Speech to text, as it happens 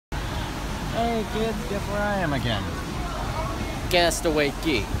Hey kids, guess where I am again? Castaway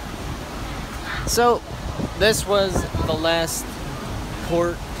Key. So, this was the last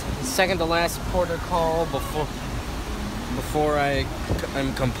port, second to last port of call before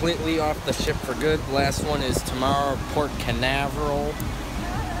I'm completely off the ship for good. The last one is tomorrow, Port Canaveral.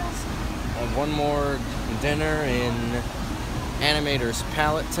 And one more dinner in Animator's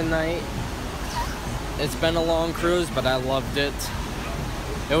Palette tonight. It's been a long cruise, but I loved it.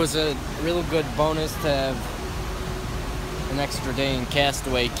 It was a real good bonus to have an extra day in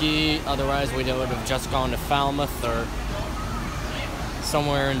Castaway Key. Otherwise, we would have just gone to Falmouth or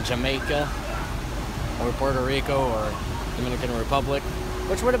somewhere in Jamaica or Puerto Rico or Dominican Republic,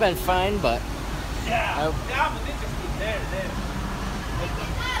 which would have been fine, but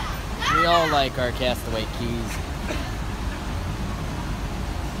we all like our Castaway Keys.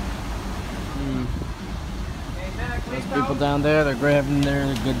 Those people down there, they're grabbing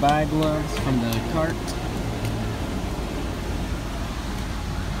their goodbye gloves from the cart.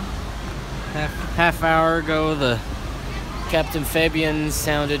 Half hour ago, the Captain Fabian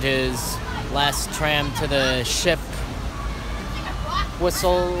sounded his last tram to the ship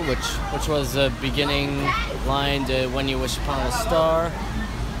whistle, which was the beginning line to When You Wish Upon a Star.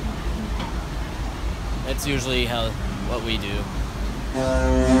 That's usually what we do.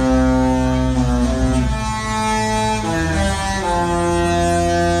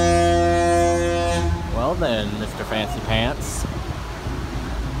 Well then, Mr. Fancy Pants.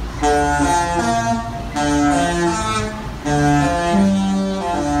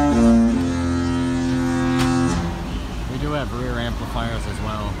 We do have rear amplifiers as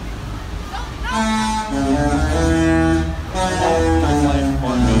well. Nice life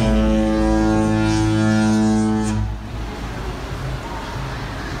for me.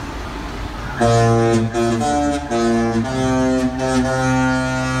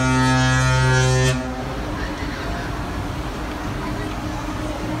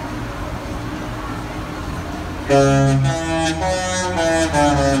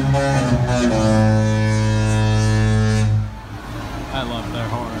 I love their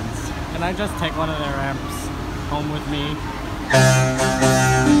horns. Can I just take one of their amps home with me?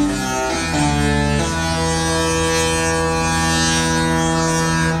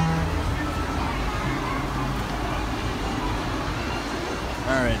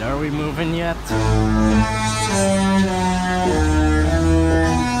 Alright, are we moving yet?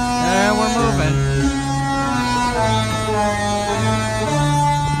 Yeah, we're moving.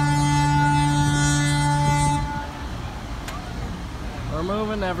 We're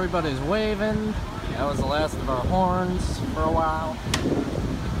moving, everybody's waving. That was the last of our horns for a while.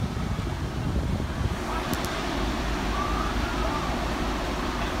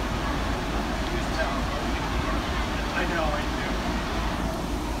 I know, I do.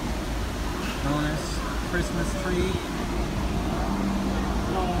 Bonus Christmas tree.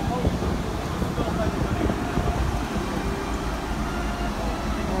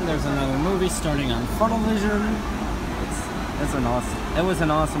 And there's another movie starting on Funnel Vision. It was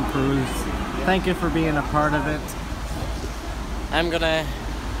an awesome cruise. Thank you for being a part of it. I'm gonna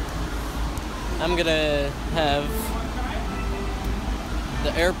have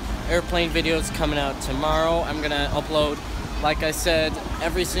the airplane videos coming out tomorrow. I'm gonna upload, like I said,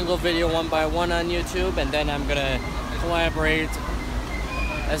 every single video one by one on YouTube, and then I'm gonna collaborate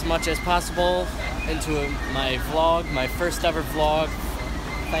as much as possible into my vlog, my first ever vlog.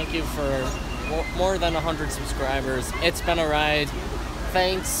 Thank you for more than 100 subscribers. It's been a ride.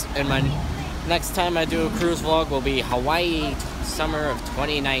 Thanks. And my next time I do a cruise vlog will be Hawaii, summer of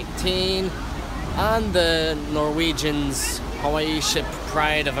 2019, on the Norwegian's Hawaii ship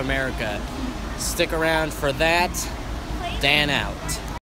Pride of America. Stick around for that. Dan out.